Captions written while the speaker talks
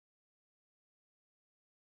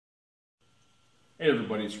Hey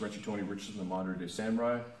everybody, it's Renshi Tony, richest than the modern day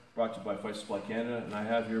samurai, brought to you by Fight Supply Canada, and I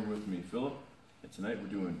have here with me Philip, and tonight we're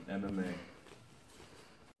doing MMA.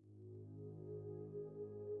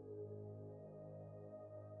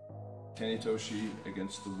 Tani Otoshi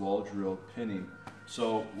against the wall drill pinning.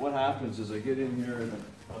 So what happens is I get in here and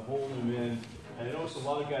I'm holding him in, and I notice a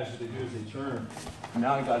lot of guys, what they do is they turn, and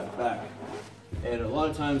now I got it back. And a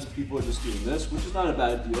lot of times people are just doing this, which is not a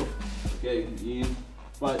bad deal, okay,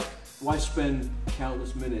 but why spend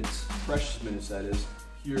countless minutes, precious minutes that is,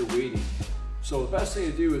 here waiting? So the best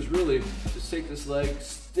thing to do is really just take this leg,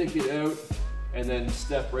 stick it out, and then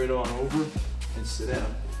step right on over and sit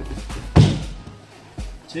down.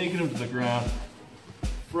 Taking him to the ground,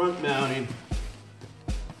 front mounting,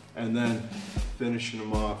 and then finishing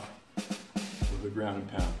him off with a ground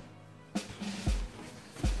and pound.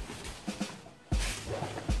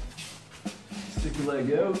 Stick your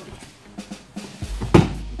leg out.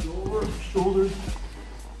 Over, shoulders,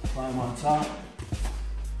 climb on top,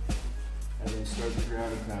 and then start the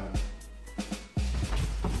ground and pound.